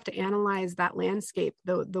really have to analyze that landscape,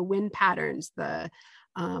 the wind patterns,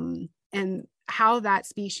 and how that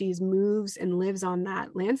species moves and lives on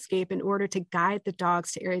that landscape in order to guide the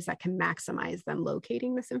dogs to areas that can maximize them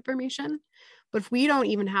locating this information. But if we don't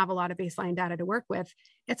even have a lot of baseline data to work with,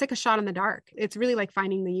 it's like a shot in the dark. It's really like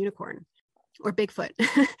finding the unicorn or Bigfoot.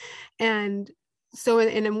 And so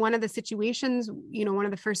in one of the situations, one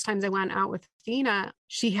of the first times I went out with Athena,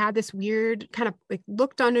 she had this weird kind of like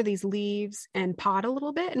looked under these leaves and pawed a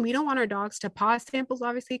little bit. And we don't want our dogs to paw samples,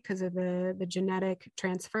 obviously, because of the genetic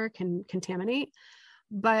transfer can contaminate.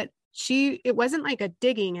 But it wasn't like a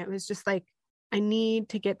digging. It was just like, I need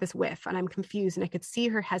to get this whiff and I'm confused. And I could see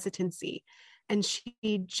her hesitancy. And she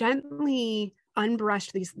gently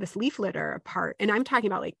unbrushed this leaf litter apart. And I'm talking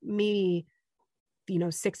about like maybe,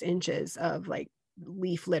 6 inches of like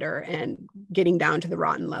leaf litter and getting down to the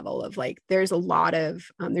rotten level of like, there's not a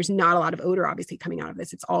lot of odor obviously coming out of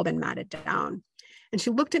this. It's all been matted down. And she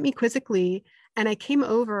looked at me quizzically and I came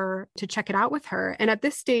over to check it out with her. And at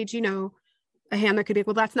this stage, a handler could be,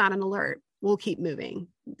 well, that's not an alert. We'll keep moving.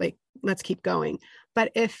 Like, let's keep going.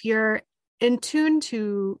 But if you're in tune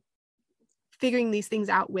to figuring these things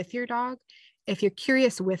out with your dog, if you're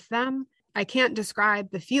curious with them, I can't describe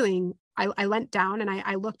the feeling. I leant down and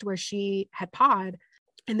I looked where she had pawed,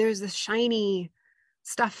 and there's this shiny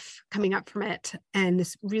stuff coming up from it and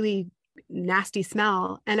this really nasty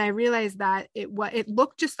smell. And I realized that it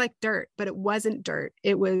looked just like dirt, but it wasn't dirt.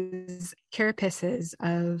 It was carapaces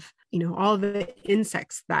of, all the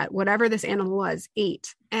insects that whatever this animal was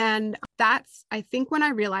ate. And that's, I think, when I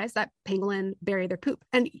realized that pangolin bury their poop.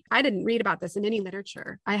 And I didn't read about this in any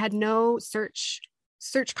literature. I had no search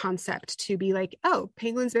concept to be like, oh,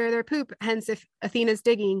 pangolins bury their poop. Hence, if Athena's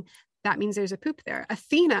digging, that means there's a poop there.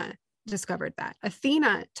 Athena discovered that.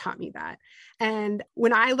 Athena taught me that. And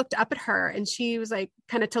when I looked up at her and she was like,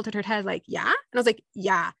 kind of tilted her head like, yeah. And I was like,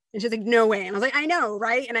 yeah. And she's like, no way. And I was like, I know.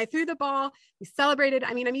 Right. And I threw the ball. We celebrated.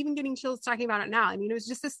 I mean, I'm even getting chills talking about it now. I mean, it was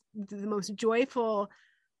just the most joyful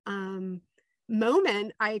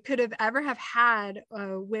moment I could have ever have had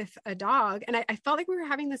with a dog. And I felt like we were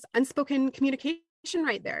having this unspoken communication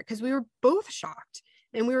right there because we were both shocked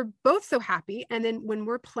and we were both so happy. And then when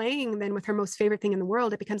we're playing then with her most favorite thing in the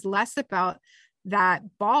world, it becomes less about that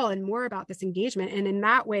ball and more about this engagement. And in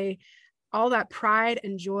that way, all that pride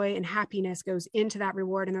and joy and happiness goes into that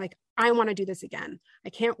reward. And they're like, I want to do this again. I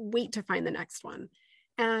can't wait to find the next one.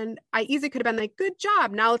 And I easily could have been like, good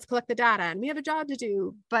job. Now let's collect the data and we have a job to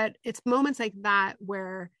do. But it's moments like that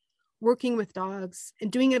where working with dogs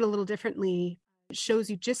and doing it a little differently shows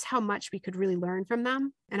you just how much we could really learn from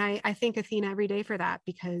them. And I thank Athena every day for that,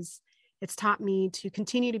 because it's taught me to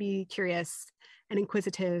continue to be curious and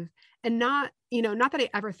inquisitive and not that I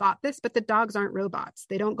ever thought this, but the dogs aren't robots.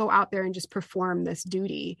 They don't go out there and just perform this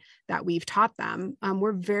duty that we've taught them.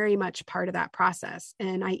 We're very much part of that process.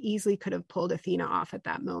 And I easily could have pulled Athena off at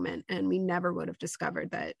that moment. And we never would have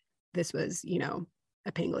discovered that this was,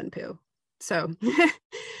 a pangolin poo. So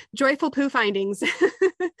joyful poo findings.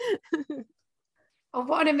 Oh,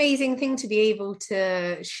 what an amazing thing to be able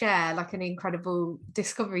to share, like an incredible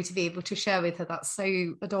discovery to be able to share with her. That's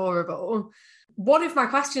so adorable. One of my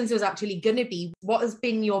questions was actually going to be, what has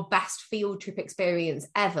been your best field trip experience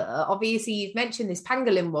ever? Obviously, you've mentioned this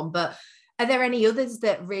pangolin one, but are there any others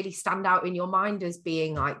that really stand out in your mind as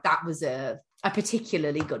being like, that was a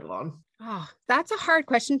particularly good one? Oh, that's a hard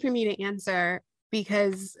question for me to answer,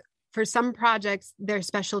 because for some projects, they're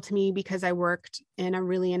special to me because I worked in a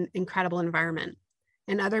really incredible environment.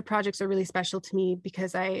 And other projects are really special to me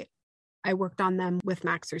because I worked on them with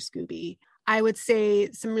Max or Scooby. I would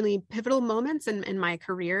say some really pivotal moments in my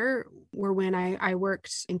career were when I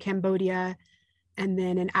worked in Cambodia and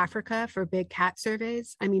then in Africa for big cat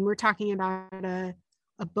surveys. I mean, we're talking about a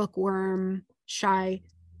bookworm, shy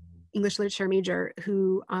English literature major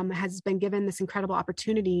who has been given this incredible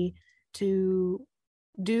opportunity to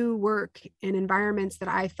do work in environments that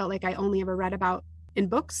I felt like I only ever read about in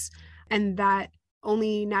books and that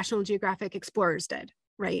only National Geographic explorers did,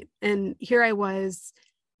 right? And here I was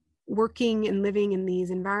working and living in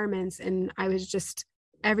these environments, and I was just,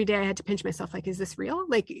 every day I had to pinch myself, like, is this real?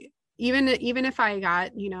 Like, even if I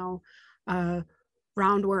got,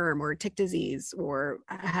 roundworm or tick disease, or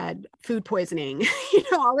I had food poisoning,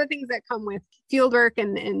 all the things that come with field work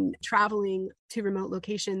and traveling to remote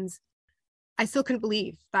locations, I still couldn't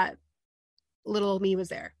believe that little me was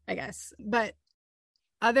there, I guess. But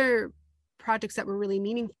other projects that were really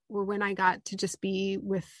meaningful were when I got to just be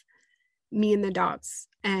with me and the dogs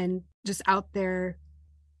and just out there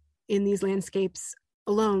in these landscapes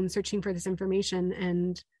alone, searching for this information.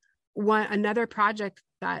 And another project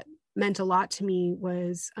that meant a lot to me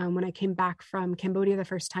was when I came back from Cambodia the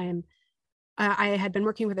first time, I had been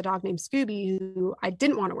working with a dog named Scooby who I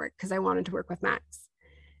didn't want to work because I wanted to work with Max.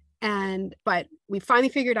 But we finally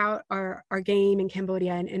figured out our game in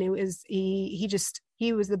Cambodia, and it was,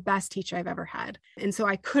 he was the best teacher I've ever had. And so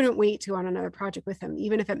I couldn't wait to go on another project with him,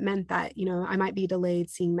 even if it meant that, I might be delayed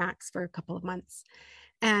seeing Max for a couple of months.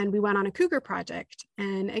 And we went on a cougar project.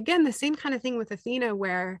 And again, the same kind of thing with Athena,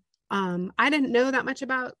 where I didn't know that much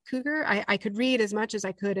about cougar. I could read as much as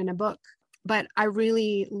I could in a book, but I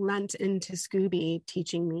really lent into Scooby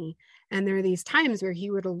teaching me. And there were these times where he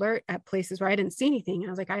would alert at places where I didn't see anything. I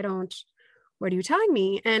was like, what are you telling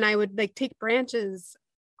me? And I would like take branches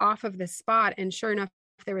off of this spot. And sure enough,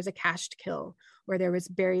 there was a cached kill where there was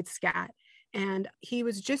buried scat. And he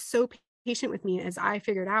was just so patient with me as I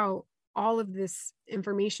figured out all of this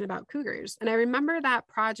information about cougars. And I remember that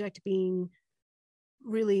project being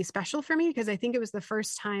really special for me because I think it was the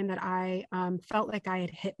first time that I felt like I had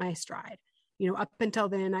hit my stride. Up until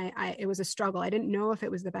then, it was a struggle. I didn't know if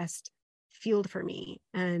it was the best field for me.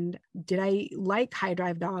 And did I like high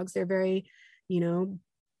drive dogs? They're very,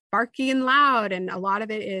 barky and loud. And a lot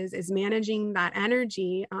of it is managing that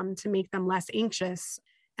energy to make them less anxious.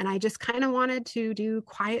 And I just kind of wanted to do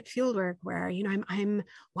quiet field work where, I'm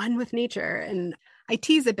one with nature. And I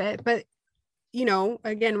tease a bit, but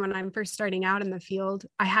again, when I'm first starting out in the field,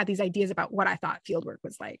 I had these ideas about what I thought field work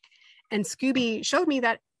was like. And Scooby showed me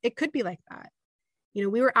that it could be like that.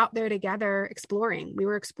 We were out there together exploring. We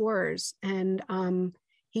were explorers, and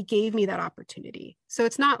he gave me that opportunity. So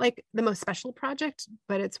it's not like the most special project,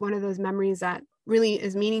 but it's one of those memories that really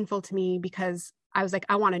is meaningful to me because I was like,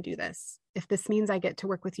 I want to do this. If this means I get to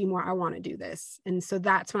work with you more, I want to do this. And so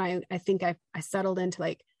that's when I think I settled into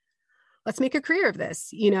like, let's make a career of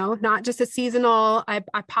this, not just a seasonal, I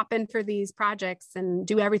pop in for these projects and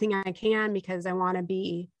do everything I can because I want to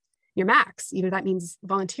be your Max. That means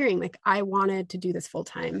volunteering. Like I wanted to do this full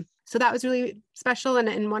time. So that was really special.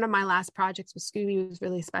 And one of my last projects with Scooby was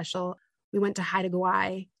really special. We went to Haida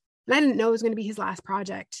Gwaii, and I didn't know it was going to be his last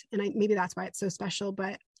project. And maybe that's why it's so special,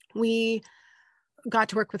 but we got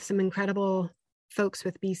to work with some incredible folks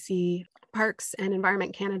with BC Parks and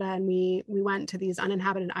Environment Canada. And we went to these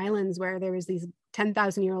uninhabited islands where there was these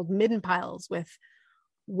 10,000-year-old midden piles with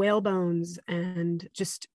whale bones, and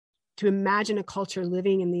just to imagine a culture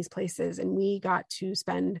living in these places. And we got to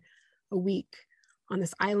spend a week on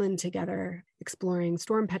this island together exploring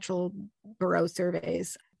storm petrel burrow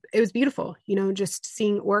surveys. It was beautiful, just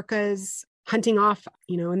seeing orcas hunting off,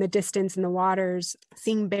 in the distance in the waters,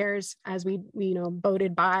 seeing bears as we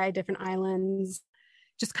boated by different islands,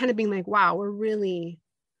 just kind of being like, wow, we're really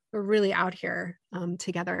out here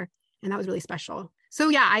together. And that was really special. So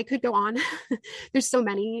yeah, I could go on. There's so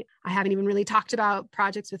many. I haven't even really talked about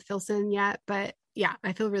projects with Filson yet, but yeah,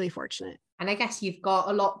 I feel really fortunate. And I guess you've got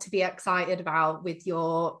a lot to be excited about with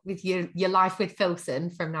your life with Filson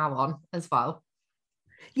from now on as well.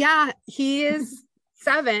 Yeah, he is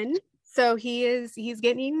 7. So he's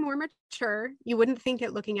getting more mature. You wouldn't think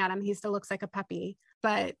it looking at him. He still looks like a puppy,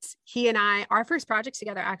 but he and our first project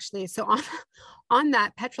together, actually. So on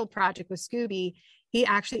that petrel project with Scooby, he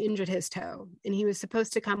actually injured his toe, and he was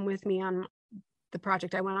supposed to come with me on the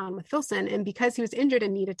project I went on with Filson. And because he was injured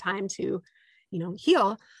and needed time to,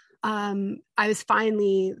 heal, I was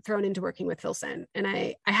finally thrown into working with Filson, and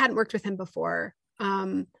I hadn't worked with him before.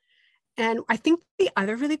 And I think the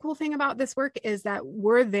other really cool thing about this work is that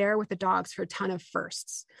we're there with the dogs for a ton of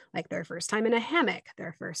firsts, like their first time in a hammock,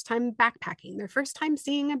 their first time backpacking, their first time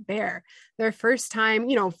seeing a bear, their first time,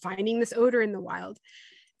 finding this odor in the wild.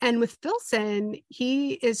 And with Filson,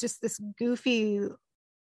 he is just this goofy,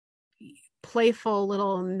 playful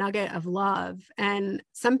little nugget of love. And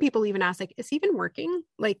some people even ask, like, is he even working?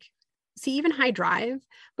 Like, is he even high drive?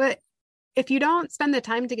 But if you don't spend the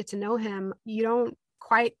time to get to know him, you don't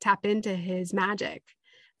quite tap into his magic.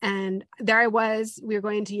 And there I was, we were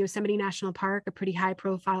going to Yosemite National Park, a pretty high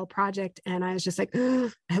profile project. And I was just like, I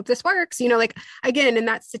hope this works. Like, again, in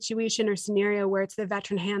that situation or scenario where it's the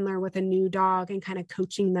veteran handler with a new dog and kind of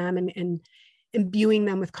coaching them and imbuing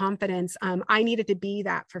them with confidence. I needed to be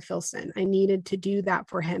that for Filson. I needed to do that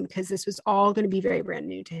for him because this was all going to be very brand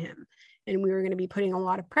new to him. And we were going to be putting a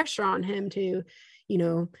lot of pressure on him to,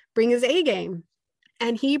 bring his A game.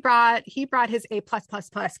 And he brought his A+++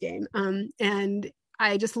 game. And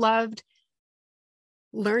I just loved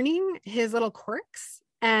learning his little quirks.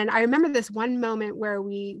 And I remember this one moment where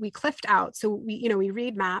we cliffed out. So we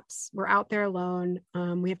read maps, we're out there alone.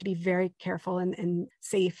 We have to be very careful and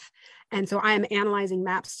safe. And so I am analyzing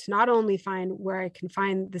maps to not only find where I can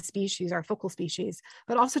find the species, our focal species,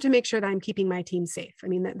 but also to make sure that I'm keeping my team safe. I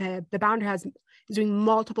mean, the bounder is doing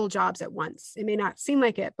multiple jobs at once. It may not seem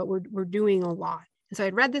like it, but we're doing a lot. And so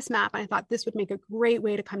I'd read this map and I thought this would make a great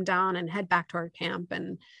way to come down and head back to our camp.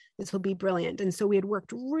 And this will be brilliant. And so we had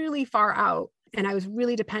worked really far out and I was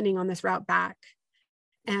really depending on this route back.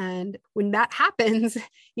 And when that happens,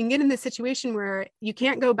 you can get in this situation where you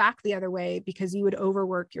can't go back the other way because you would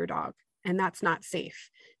overwork your dog. And that's not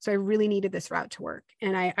safe. So I really needed this route to work.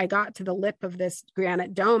 And I got to the lip of this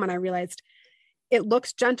granite dome and I realized it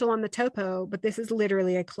looks gentle on the topo, but this is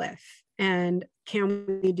literally a cliff. And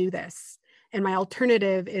can we do this? And my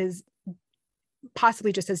alternative is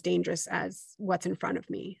possibly just as dangerous as what's in front of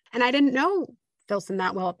me. And I didn't know Filson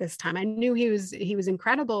that well at this time. I knew he was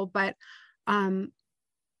incredible, but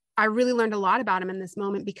I really learned a lot about him in this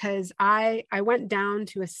moment because I went down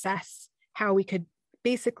to assess how we could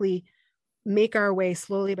basically make our way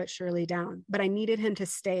slowly but surely down. But I needed him to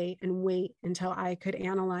stay and wait until I could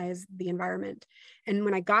analyze the environment. And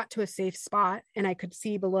when I got to a safe spot and I could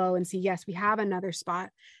see below and see, yes, we have another spot,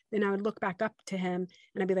 then I would look back up to him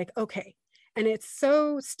and I'd be like, okay. And it's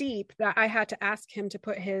so steep that I had to ask him to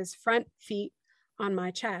put his front feet on my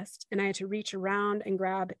chest and I had to reach around and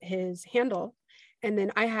grab his handle. And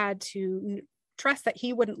then I had to trust that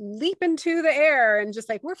he wouldn't leap into the air and just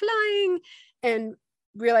like, we're flying, and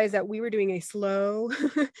realize that we were doing a slow,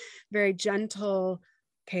 very gentle,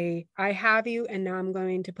 okay, I have you, and now I'm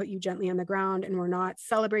going to put you gently on the ground, and we're not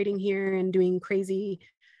celebrating here and doing crazy,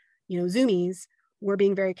 zoomies. We're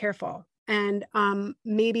being very careful. And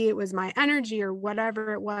maybe it was my energy or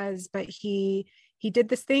whatever it was, but he did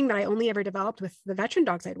this thing that I only ever developed with the veteran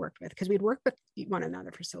dogs I'd worked with, because we'd worked with one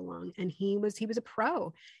another for so long. And he was a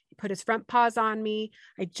pro. He put his front paws on me.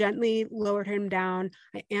 I gently lowered him down.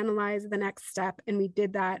 I analyzed the next step. And we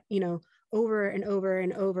did that, over and over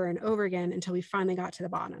and over and over again until we finally got to the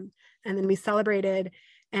bottom. And then we celebrated.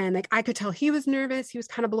 And like, I could tell he was nervous. He was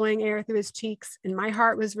kind of blowing air through his cheeks and my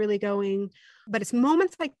heart was really going. But it's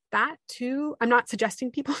moments like that too. I'm not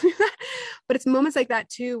suggesting people do that, but it's moments like that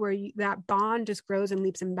too, where that bond just grows and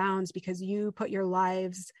leaps and bounds because you put your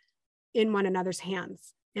lives in one another's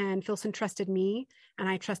hands. And Filson trusted me and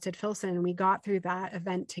I trusted Filson, and we got through that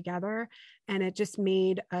event together. And it just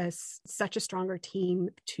made us such a stronger team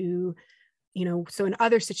to, so in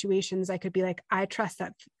other situations, I could be like, I trust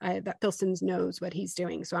that Filson knows what he's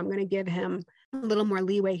doing. So I'm going to give him a little more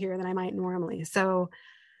leeway here than I might normally. So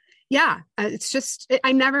yeah, it's just,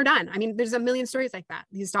 I'm never done. I mean, there's a million stories like that.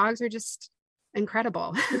 These dogs are just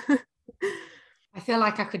incredible. I feel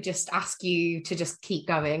like I could just ask you to just keep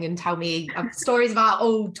going and tell me stories about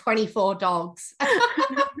all 24 dogs.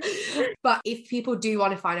 But if people do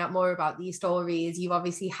want to find out more about these stories, you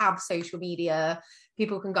obviously have social media.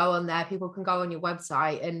 People can go on there, people can go on your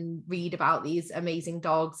website and read about these amazing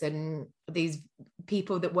dogs and these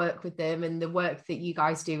people that work with them, and the work that you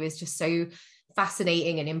guys do is just so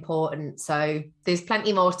fascinating and important. So there's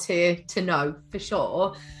plenty more to know for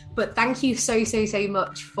sure. But thank you so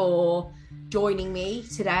much for joining me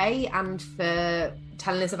today and for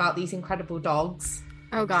telling us about these incredible dogs.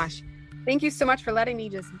 Oh gosh, thank you so much for letting me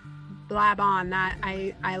just blab on that.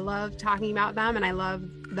 I love talking about them and I love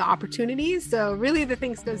the opportunities. So really the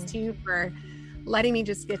thanks goes to you for letting me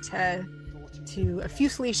just get to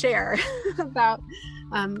effusively share about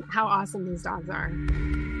how awesome these dogs are.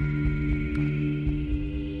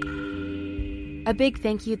 A big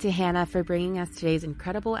thank you to Hannah for bringing us today's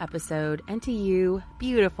incredible episode, and to you,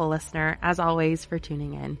 beautiful listener, as always, for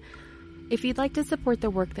tuning in. If you'd like to support the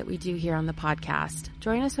work that we do here on the podcast,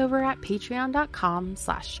 join us over at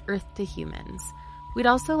patreon.com/earth2humans. We'd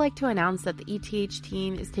also like to announce that the ETH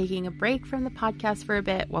team is taking a break from the podcast for a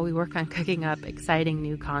bit while we work on cooking up exciting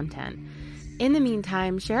new content. In the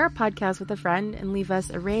meantime, share our podcast with a friend and leave us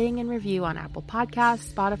a rating and review on Apple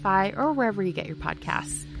Podcasts, Spotify, or wherever you get your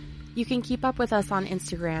podcasts. You can keep up with us on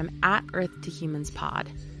Instagram at Earth2HumansPod.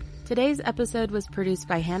 Today's episode was produced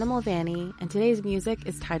by Hannah Mulvaney, and today's music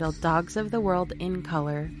is titled Dogs of the World in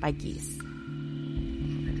Color by Geese.